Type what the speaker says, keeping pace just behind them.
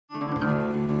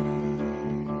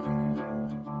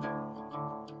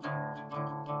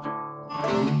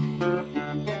Hey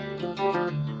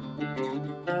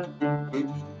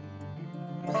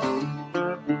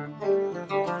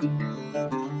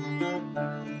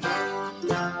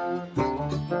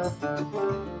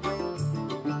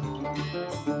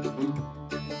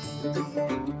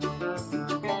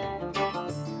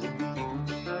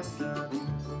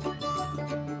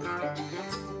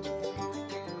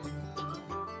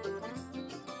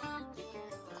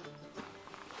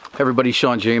everybody,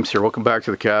 Sean James here. Welcome back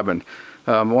to the cabin.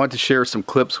 I wanted to share some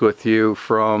clips with you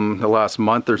from the last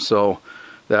month or so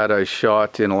that I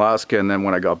shot in Alaska, and then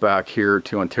when I got back here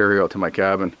to Ontario to my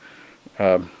cabin.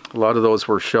 A lot of those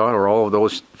were shot, or all of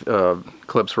those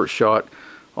clips were shot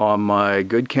on my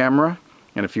good camera.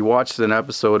 And if you watched an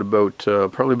episode about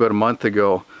probably about a month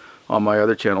ago on my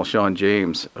other channel, Sean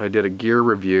James, I did a gear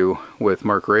review with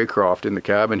Mark Raycroft in the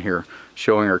cabin here,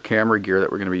 showing our camera gear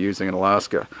that we're going to be using in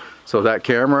Alaska. So that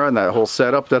camera and that whole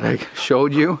setup that I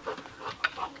showed you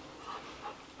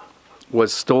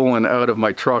was stolen out of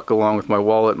my truck along with my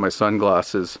wallet and my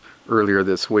sunglasses earlier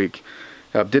this week.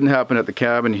 Didn't happen at the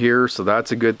cabin here, so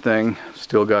that's a good thing.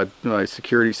 Still got my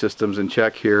security systems in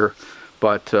check here,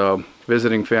 but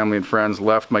visiting family and friends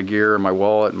left my gear and my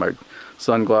wallet and my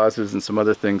sunglasses and some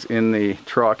other things in the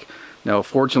truck. Now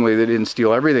fortunately they didn't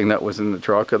steal everything that was in the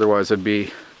truck, otherwise I'd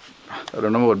be, I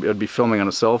don't know, I'd be filming on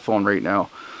a cell phone right now.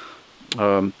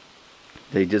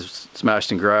 They just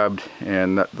smashed and grabbed,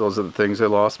 and those are the things I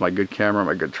lost. My good camera,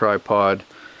 my good tripod,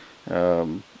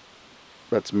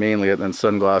 that's mainly it, then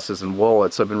sunglasses and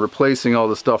wallets. I've been replacing all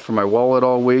the stuff from my wallet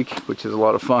all week, which is a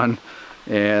lot of fun,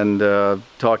 and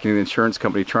talking to the insurance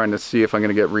company, trying to see if I'm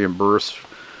going to get reimbursed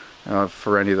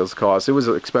for any of those costs. It was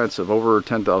expensive, over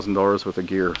 $10,000 worth of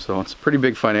gear, so it's a pretty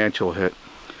big financial hit.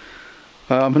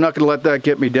 I'm not going to let that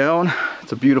get me down.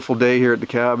 It's a beautiful day here at the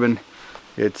cabin.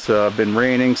 It's been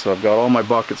raining, so I've got all my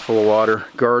buckets full of water.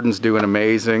 Garden's doing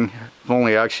amazing. I've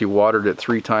only actually watered it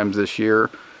 3 times this year,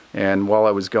 and while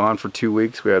I was gone for 2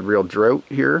 weeks we had real drought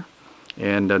here,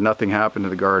 and nothing happened to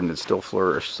the garden. It still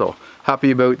flourished, so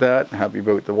happy about that. Happy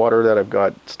about the water that I've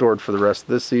got stored for the rest of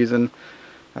this season.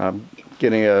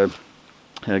 Getting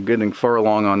far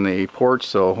along on the porch,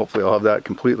 so hopefully I'll have that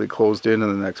completely closed in the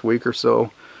next week or so.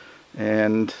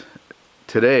 And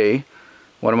today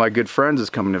one of my good friends is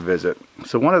coming to visit.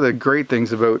 So one of the great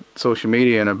things about social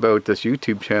media and about this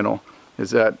YouTube channel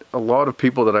is that a lot of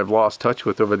people that I've lost touch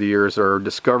with over the years are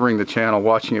discovering the channel,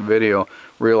 watching a video,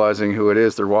 realizing who it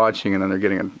is they're watching, and then they're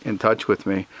getting in touch with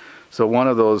me. So one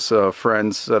of those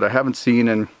friends that I haven't seen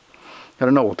in, I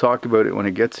don't know, we'll talk about it when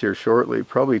it gets here shortly,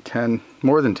 probably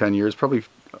more than 10 years, probably,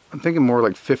 I'm thinking more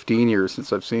like 15 years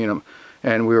since I've seen him.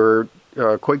 And we were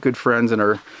quite good friends in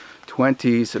our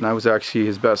 20s, and I was actually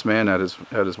his best man at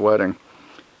his wedding.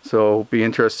 So it'll be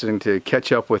interesting to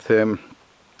catch up with him,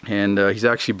 and he's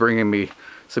actually bringing me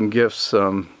some gifts,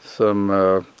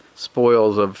 some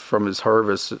spoils from his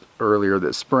harvest earlier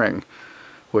this spring,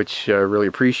 which I really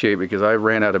appreciate because I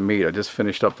ran out of meat. I just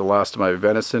finished up the last of my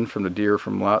venison from the deer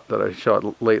that I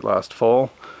shot late last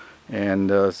fall, and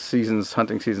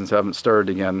hunting seasons haven't started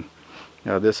again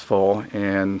this fall,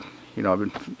 and you know, I've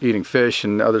been eating fish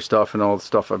and other stuff and all the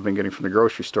stuff I've been getting from the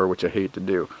grocery store, which I hate to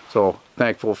do. So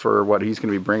thankful for what he's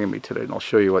going to be bringing me today, and I'll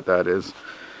show you what that is.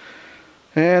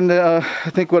 And I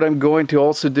think what I'm going to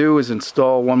also do is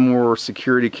install one more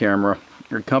security camera.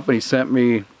 Your company sent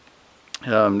me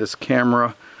this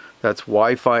camera that's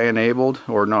Wi-Fi enabled,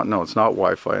 or not, no, it's not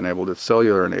Wi-Fi enabled, it's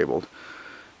cellular enabled.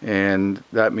 And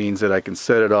that means that I can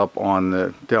set it up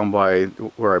on down by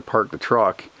where I park the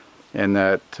truck, and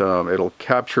that it'll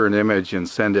capture an image and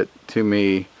send it to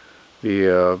me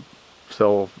via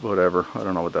whatever, I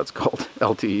don't know what that's called,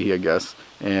 LTE I guess,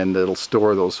 and it'll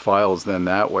store those files then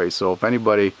that way. So if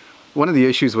anybody, one of the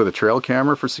issues with a trail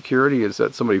camera for security is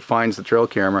that somebody finds the trail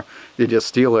camera, they just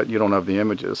steal it, you don't have the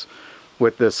images.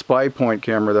 With this spy point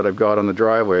camera that I've got on the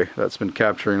driveway that's been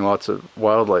capturing lots of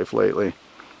wildlife lately,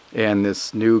 and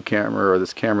this new camera, or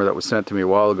this camera that was sent to me a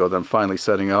while ago that I'm finally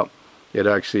setting up, it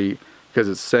actually, because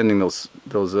it's sending those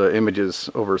images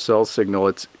over cell signal,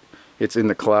 it's in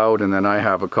the cloud, and then I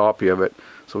have a copy of it.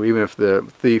 So even if the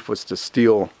thief was to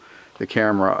steal the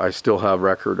camera, I still have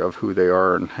record of who they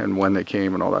are and when they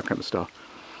came and all that kind of stuff.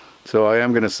 So I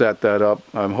am going to set that up.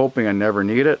 I'm hoping I never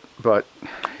need it, but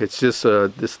it's just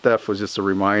this theft was just a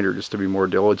reminder just to be more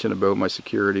diligent about my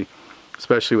security,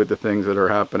 especially with the things that are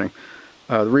happening.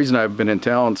 The reason I've been in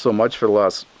town so much for the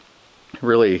last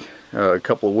really a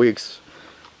couple of weeks,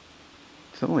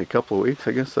 it's only a couple of weeks,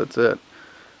 I guess that's it,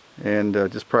 and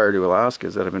just prior to Alaska,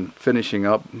 is that I've been finishing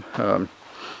up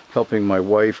helping my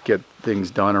wife get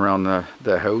things done around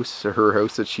the house, her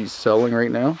house that she's selling right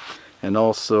now, and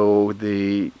also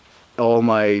the all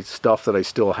my stuff that I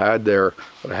still had there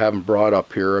that I haven't brought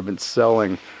up here. I've been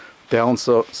selling,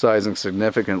 downsizing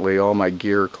significantly all my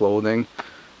gear, clothing,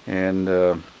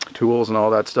 and tools and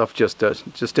all that stuff, just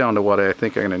down to what I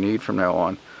think I'm going to need from now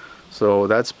on. So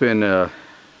that's been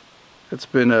it's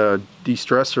been a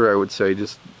de-stressor, I would say,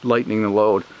 just lightening the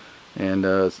load and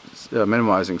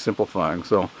minimizing, simplifying.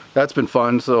 So that's been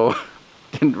fun. So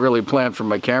didn't really plan for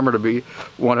my camera to be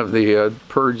one of the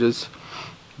purges,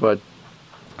 but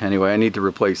anyway, I need to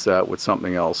replace that with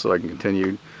something else so I can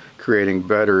continue creating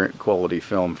better quality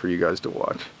film for you guys to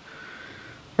watch.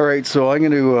 Alright, so I'm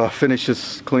going to finish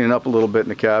this cleaning up a little bit in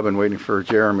the cabin, waiting for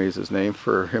Jeremy, is his name,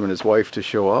 for him and his wife to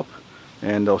show up.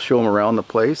 And I'll show them around the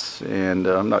place, and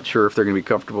I'm not sure if they're going to be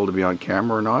comfortable to be on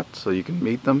camera or not, so you can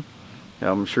meet them.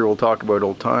 I'm sure we'll talk about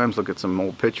old times, look at some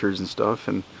old pictures and stuff,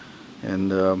 and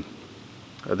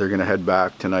they're going to head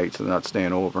back tonight, so they're not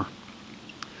staying over.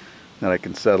 Then I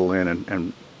can settle in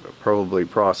and probably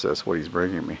process what he's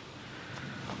bringing me.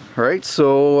 Alright,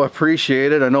 so I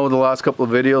appreciate it. I know the last couple of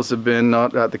videos have been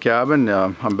not at the cabin.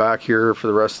 I'm back here for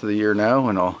the rest of the year now,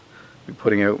 and I'll be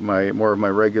putting out more of my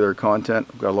regular content.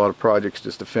 I've got a lot of projects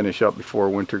just to finish up before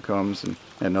winter comes,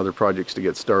 and other projects to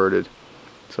get started.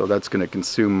 So that's going to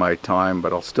consume my time,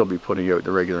 but I'll still be putting out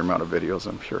the regular amount of videos,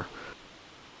 I'm sure.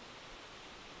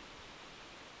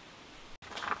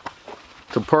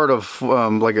 So part of,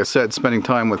 like I said, spending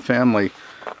time with family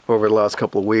over the last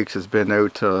couple of weeks has been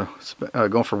out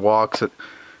going for walks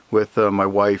with my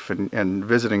wife and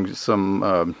visiting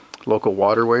some local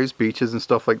waterways, beaches and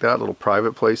stuff like that, little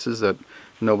private places that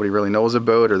nobody really knows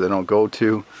about or they don't go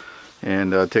to,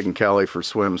 and taking Callie for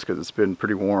swims because it's been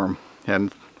pretty warm.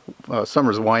 And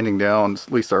summer's winding down,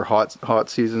 at least our hot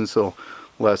season, so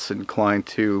less inclined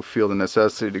to feel the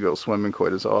necessity to go swimming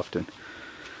quite as often.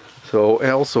 So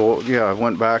also, yeah, I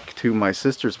went back to my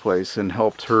sister's place and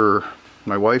helped her,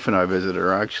 my wife and I visited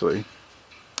her actually,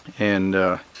 and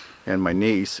my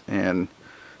niece, and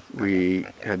we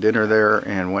had dinner there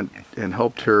and went and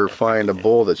helped her find a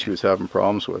bull that she was having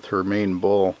problems with. Her main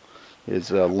bull is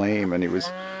lame, and he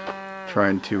was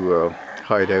trying to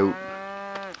hide out.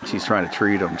 She's trying to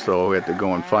treat him, so we had to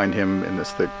go and find him in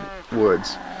this thick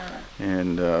woods,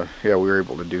 and yeah, we were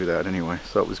able to do that anyway,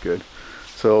 so that was good.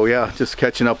 So yeah, just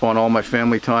catching up on all my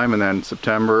family time, and then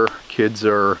September, kids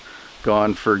are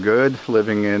gone for good,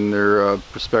 living in their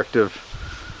prospective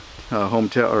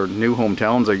hometown, or new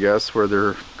hometowns, I guess, where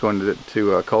they're going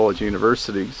to college,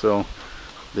 university. So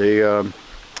they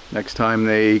next time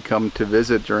they come to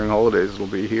visit during holidays, it'll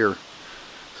be here.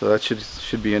 So that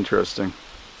should be interesting.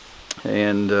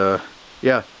 And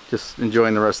yeah, just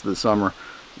enjoying the rest of the summer.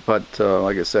 But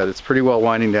like I said, it's pretty well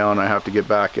winding down. I have to get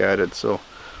back at it, so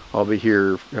I'll be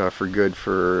here for good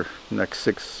for next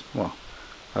well,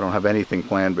 I don't have anything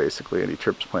planned, basically, any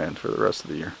trips planned for the rest of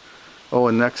the year. Oh,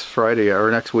 and next Friday,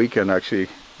 or next weekend actually,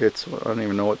 I don't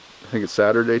even know what, I think it's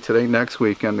Saturday today. Next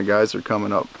weekend the guys are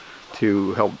coming up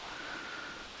to help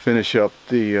finish up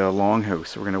the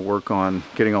longhouse. We're going to work on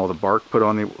getting all the bark put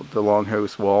on the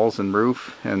longhouse walls and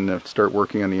roof, and start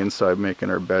working on the inside, making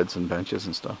our beds and benches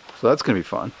and stuff. So that's going to be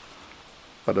fun.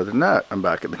 But other than that, I'm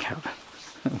back in the cabin,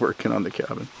 working on the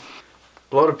cabin.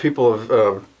 A lot of people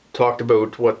have talked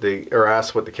about or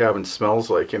asked what the cabin smells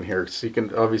like in here. So you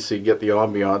can obviously get the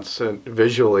ambiance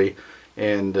visually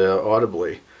and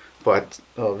audibly, but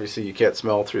obviously you can't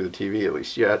smell through the TV, at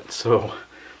least yet. So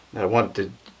I wanted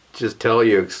to just tell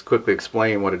you, quickly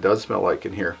explain what it does smell like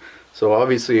in here. So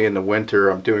obviously in the winter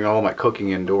I'm doing all my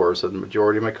cooking indoors, so the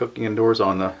majority of my cooking indoors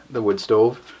on the wood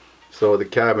stove. So the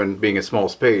cabin, being a small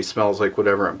space, smells like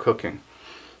whatever I'm cooking.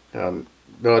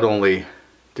 Not only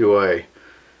do I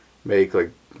make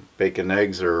like bacon,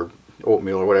 eggs, or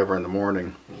oatmeal or whatever in the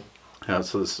morning,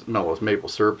 so the smell of maple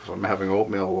syrup if I'm having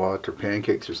oatmeal a lot, or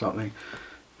pancakes or something,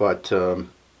 but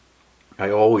I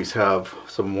always have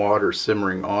some water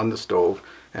simmering on the stove,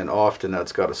 and often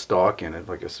that's got a stock in it,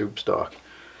 like a soup stock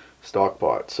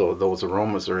pot, so those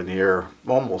aromas are in the air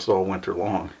almost all winter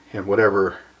long. And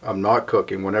whatever I'm not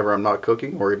cooking, whenever I'm not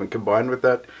cooking, or even combined with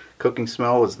that cooking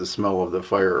smell, is the smell of the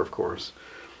fire, of course.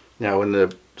 Now in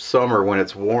the summer when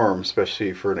it's warm,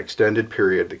 especially for an extended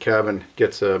period, the cabin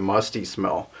gets a musty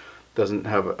smell. Doesn't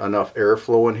have enough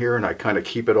airflow in here, and I kind of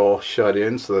keep it all shut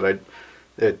in so that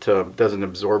it doesn't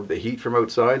absorb the heat from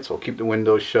outside. So I'll keep the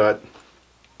windows shut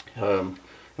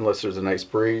unless there's a nice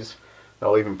breeze.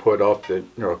 I'll even put up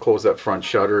close that front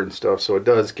shutter and stuff, so it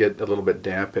does get a little bit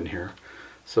damp in here.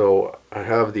 So I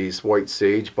have these white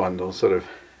sage bundles that I've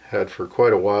had for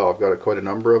quite a while. I've got quite a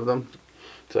number of them.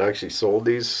 So I actually sold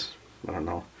these, I don't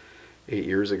know, 8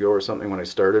 years ago or something when I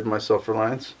started my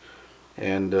self-reliance.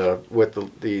 And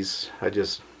with these, I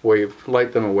just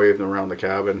light them and wave them around the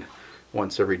cabin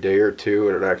once every day or two,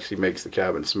 and it actually makes the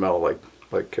cabin smell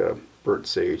like burnt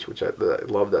sage, which I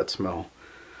love that smell.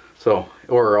 So,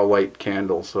 or I'll light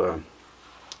candles.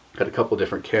 Had a couple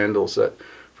different candles that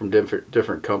from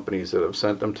different companies that have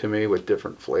sent them to me with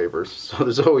different flavors. So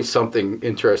there's always something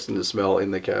interesting to smell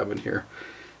in the cabin here.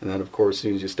 And then of course, as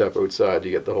soon as you step outside,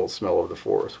 you get the whole smell of the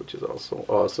forest, which is also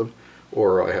awesome.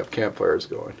 Or I have campfires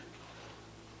going.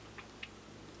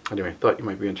 Anyway, thought you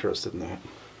might be interested in that.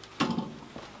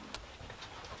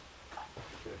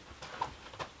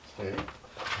 Okay.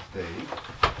 Stay.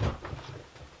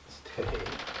 Stay.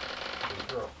 Good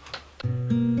girl.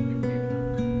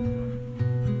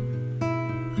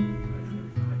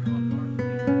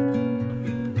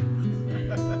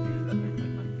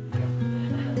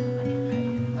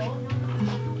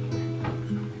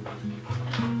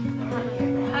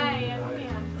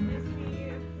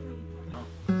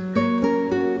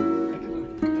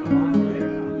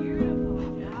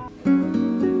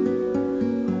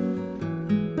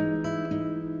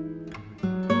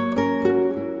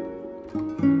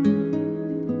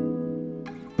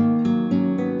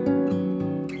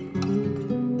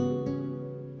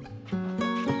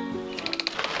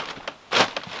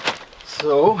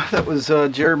 So that was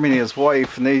Jeremy and his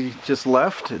wife, and they just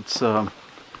left. It's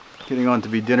getting on to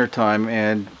be dinner time,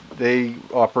 and they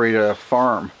operate a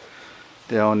farm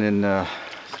down in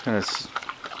kind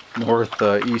of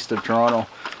northeast of Toronto.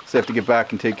 So they have to get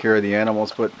back and take care of the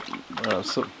animals. But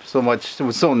so much, it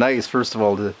was so nice, first of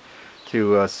all,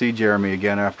 to see Jeremy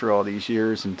again after all these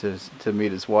years, and to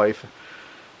meet his wife,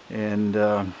 and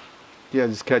yeah,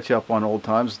 just catch up on old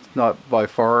times. Not by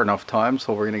far enough time,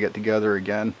 so we're gonna get together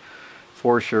again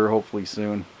for sure, hopefully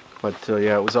soon. But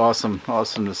yeah, it was awesome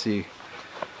to see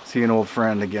an old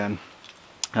friend again.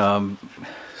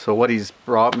 So what he's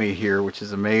brought me here, which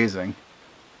is amazing,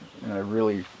 and I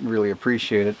really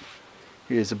appreciate it,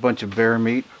 is a bunch of bear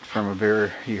meat from a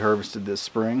bear he harvested this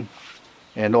spring,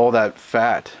 and all that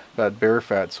fat, that bear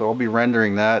fat. So I'll be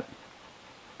rendering that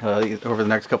over the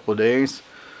next couple of days,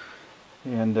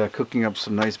 and cooking up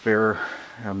some nice bear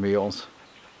meals.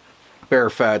 Bear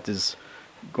fat is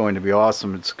going to be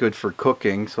awesome. It's good for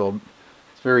cooking, so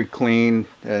it's very clean,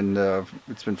 and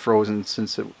it's been frozen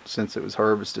since it was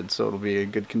harvested, so it'll be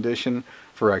in good condition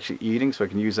for actually eating, so I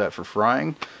can use that for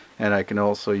frying, and I can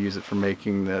also use it for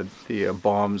making the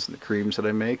balms and the creams that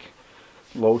I make,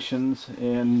 lotions,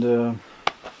 and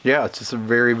yeah, it's just a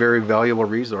very valuable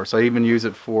resource. I even use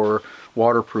it for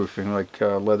waterproofing, like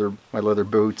my leather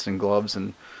boots and gloves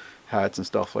and hats and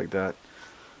stuff like that.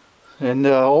 And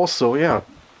also, yeah,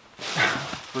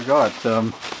 forgot,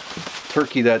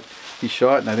 turkey that he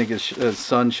shot, and I think his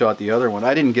son shot the other one.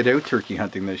 I didn't get out turkey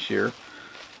hunting this year,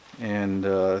 and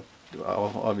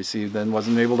obviously then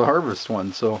wasn't able to harvest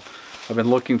one, so I've been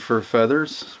looking for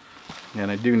feathers, and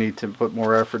I do need to put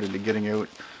more effort into getting out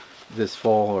this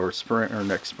fall or spring or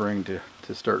next spring to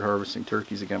start harvesting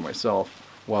turkeys again myself,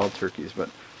 wild turkeys. But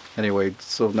anyway, it's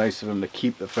so nice of him to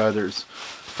keep the feathers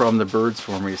from the birds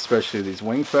for me, especially these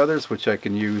wing feathers, which I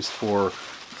can use for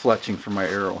fletching for my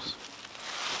arrows.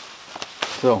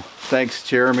 So thanks,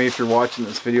 Jeremy, if you're watching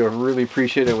this video. I really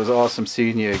appreciate it. It was awesome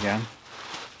seeing you again.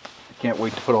 I can't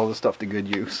wait to put all this stuff to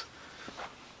good use.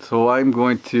 So I'm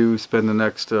going to spend the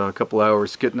next couple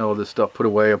hours getting all this stuff put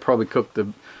away. I'll probably cook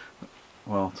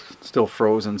well, it's still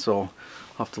frozen, so I'll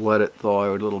have to let it thaw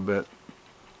out a little bit.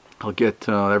 I'll get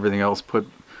everything else put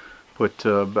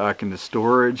back into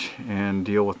storage and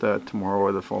deal with that tomorrow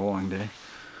or the following day.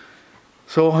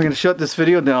 So I'm going to shut this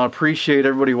video down. Appreciate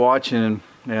everybody watching,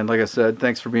 and like I said,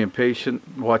 thanks for being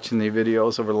patient watching the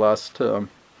videos over the last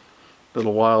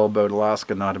little while about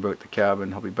Alaska, not about the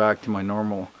cabin. I'll be back to my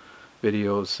normal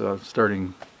videos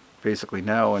starting basically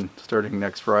now, and starting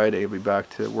next Friday I'll be back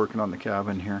to working on the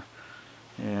cabin here.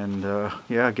 And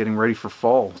yeah, getting ready for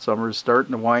fall. Summer's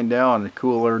starting to wind down, the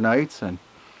cooler nights, and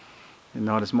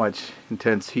not as much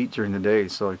intense heat during the day,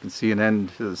 so I can see an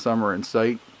end to the summer in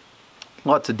sight.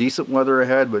 Lots of decent weather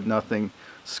ahead, but nothing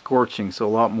scorching, so a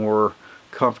lot more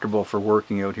comfortable for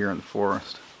working out here in the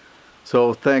forest.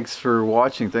 So thanks for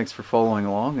watching, thanks for following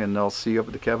along, and I'll see you up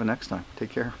at the cabin next time.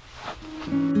 Take care.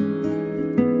 Thank you.